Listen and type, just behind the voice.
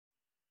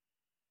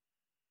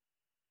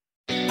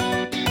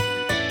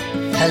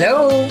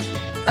Hello,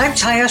 I'm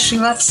Chaya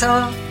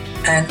Srivatsa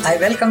and I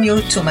welcome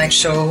you to my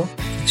show,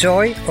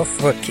 Joy of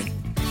Working,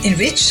 in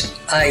which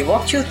I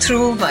walk you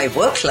through my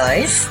work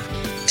life,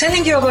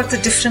 telling you about the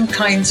different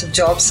kinds of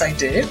jobs I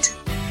did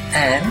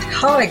and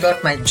how I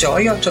got my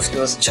joy out of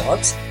those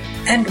jobs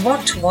and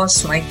what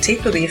was my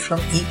takeaway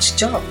from each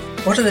job.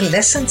 What are the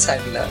lessons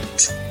I've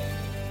learned?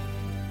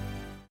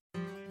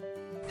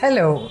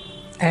 Hello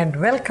and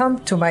welcome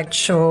to my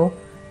show,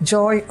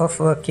 Joy of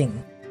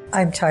Working.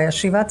 I'm Chaya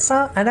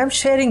Srivatsa and I'm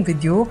sharing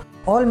with you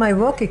all my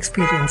work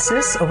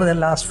experiences over the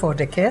last 4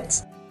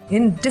 decades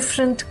in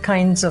different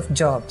kinds of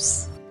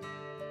jobs.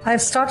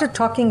 I've started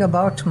talking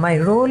about my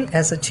role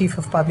as a Chief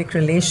of Public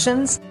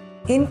Relations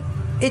in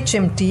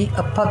HMT,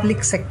 a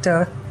public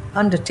sector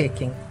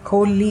undertaking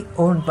wholly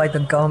owned by the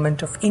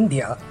Government of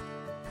India.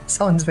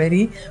 Sounds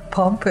very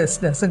pompous,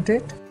 doesn't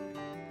it?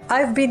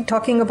 I've been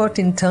talking about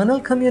internal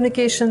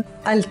communication.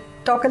 I'll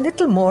talk a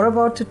little more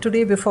about it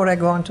today before I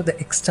go on to the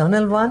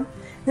external one.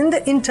 In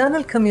the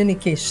internal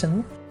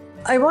communication,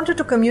 I wanted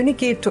to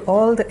communicate to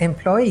all the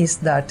employees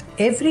that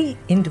every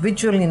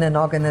individual in an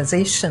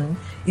organization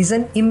is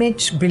an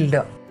image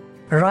builder,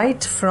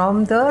 right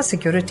from the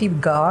security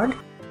guard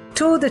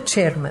to the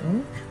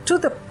chairman to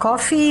the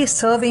coffee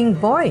serving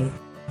boy.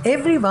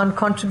 Everyone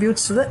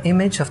contributes to the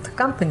image of the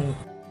company.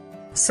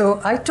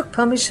 So I took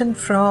permission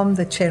from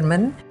the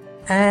chairman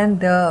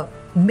and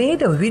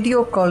made a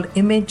video called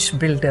Image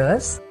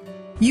Builders,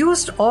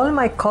 used all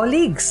my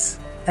colleagues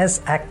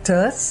as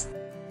actors,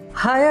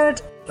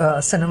 hired a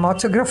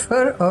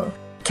cinematographer or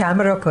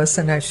camera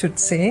person, I should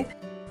say,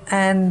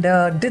 and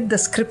did the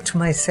script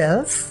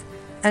myself,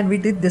 and we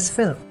did this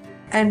film.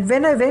 And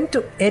when I went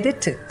to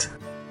edit it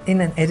in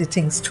an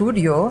editing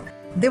studio,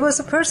 there was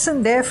a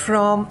person there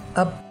from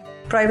a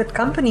private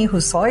company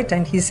who saw it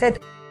and he said,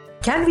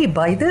 "Can we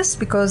buy this?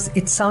 Because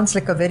it sounds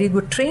like a very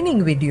good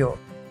training video."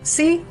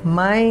 See,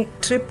 my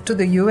trip to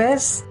the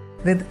US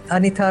with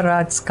Anita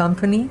Raj's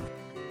company,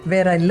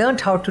 where I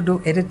learned how to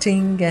do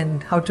editing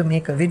and how to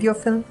make a video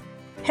film,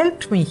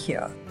 helped me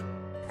here.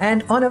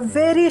 And on a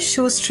very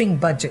shoestring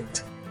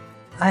budget,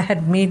 I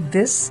had made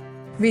this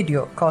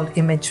video called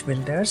Image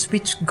Builders,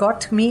 which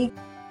got me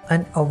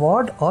an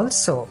award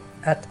also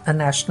at a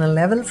national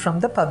level from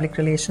the Public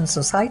Relations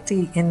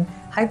Society in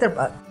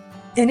Hyderabad.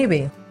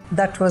 Anyway,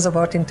 that was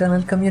about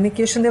internal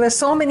communication. There were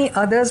so many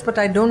others, but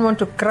I don't want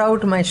to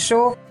crowd my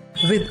show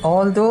with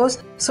all those.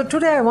 So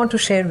today I want to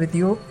share with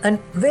you a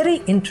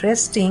very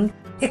interesting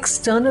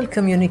external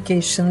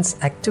communications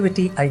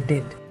activity I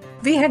did.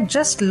 We had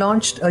just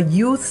launched a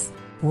youth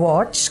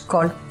watch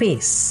called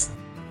PACE.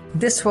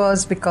 This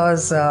was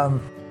because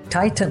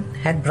Titan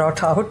had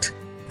brought out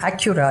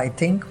Acura, I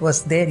think,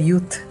 was their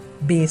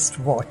youth-based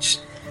watch.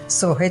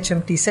 So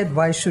HMT said,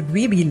 why should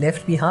we be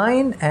left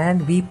behind?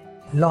 And we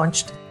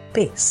launched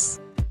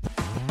PACE.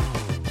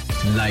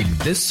 Like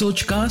this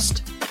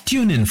Sochcast?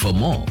 Tune in for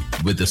more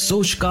with the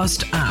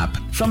Sochcast app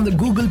from the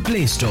Google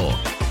Play Store.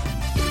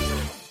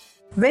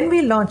 When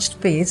we launched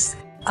PACE,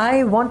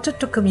 I wanted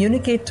to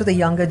communicate to the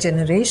younger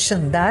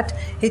generation that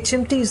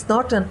HMT is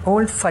not an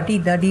old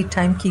fuddy-duddy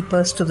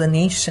timekeepers to the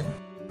nation.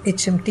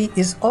 HMT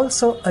is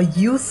also a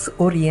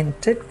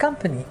youth-oriented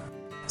company.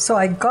 So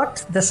I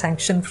got the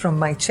sanction from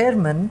my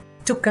chairman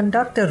to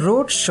conduct a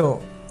road show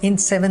in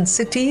 7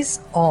 cities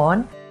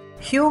on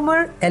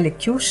humor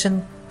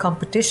elocution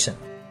competition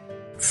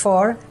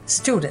for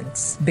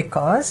students,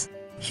 because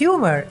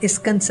humor is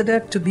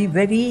considered to be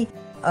very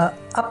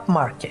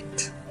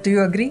upmarket. Do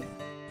you agree?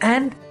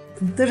 And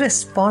the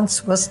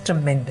response was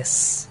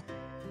tremendous.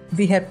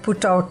 We had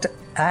put out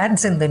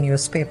ads in the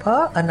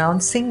newspaper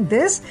announcing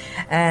this,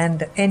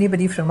 and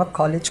anybody from a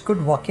college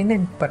could walk in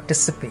and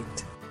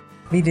participate.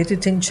 We did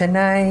it in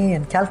Chennai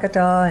and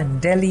Calcutta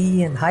and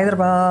Delhi and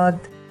Hyderabad,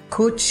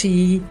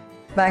 Kochi,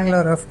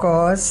 Bangalore, of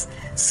course.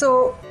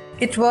 So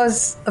it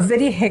was a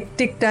very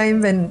hectic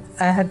time when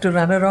I had to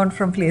run around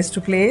from place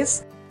to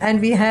place. And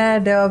we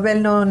had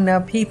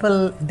well-known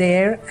people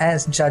there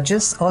as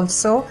judges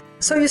also.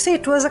 So you see,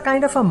 it was a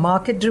kind of a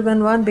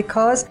market-driven one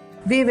because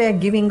we were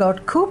giving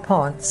out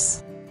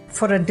coupons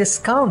for a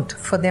discount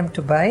for them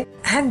to buy.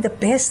 And the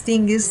best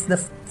thing is the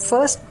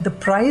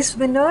prize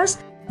winners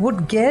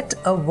would get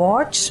a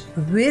watch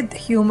with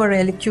humor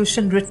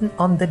elocution written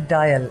on the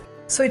dial.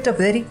 So it's a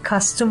very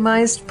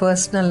customized,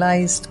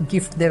 personalized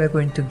gift they were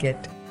going to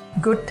get.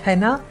 Good,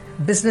 Henna?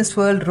 Business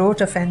World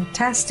wrote a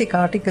fantastic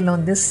article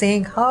on this,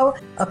 saying how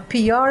a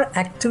PR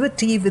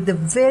activity with a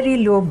very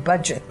low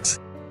budget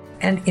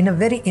and in a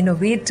very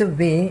innovative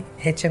way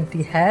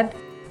HMT had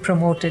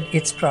promoted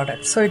its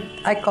product. So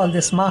I call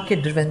this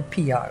market-driven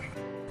PR.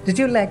 Did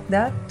you like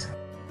that?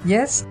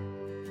 Yes?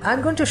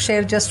 I'm going to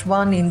share just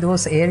one in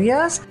those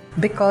areas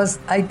because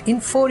in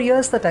 4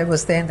 years that I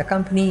was there in the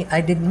company,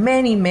 I did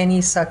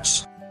many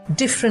such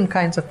different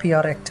kinds of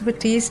PR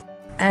activities.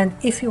 And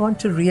if you want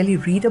to really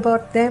read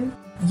about them,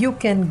 you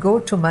can go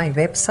to my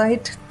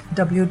website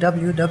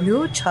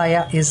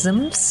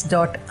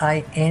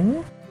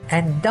www.chayaisms.in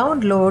and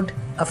download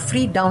a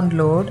free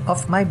download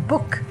of my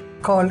book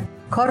called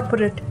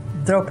Corporate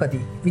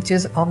Draupadi, which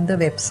is on the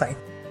website.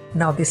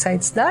 Now,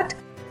 besides that,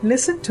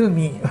 listen to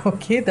me,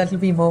 okay? That'll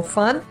be more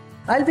fun.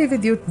 I'll be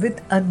with you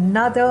with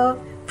another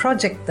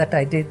project that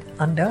I did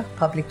under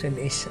public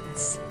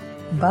relations.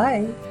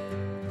 Bye.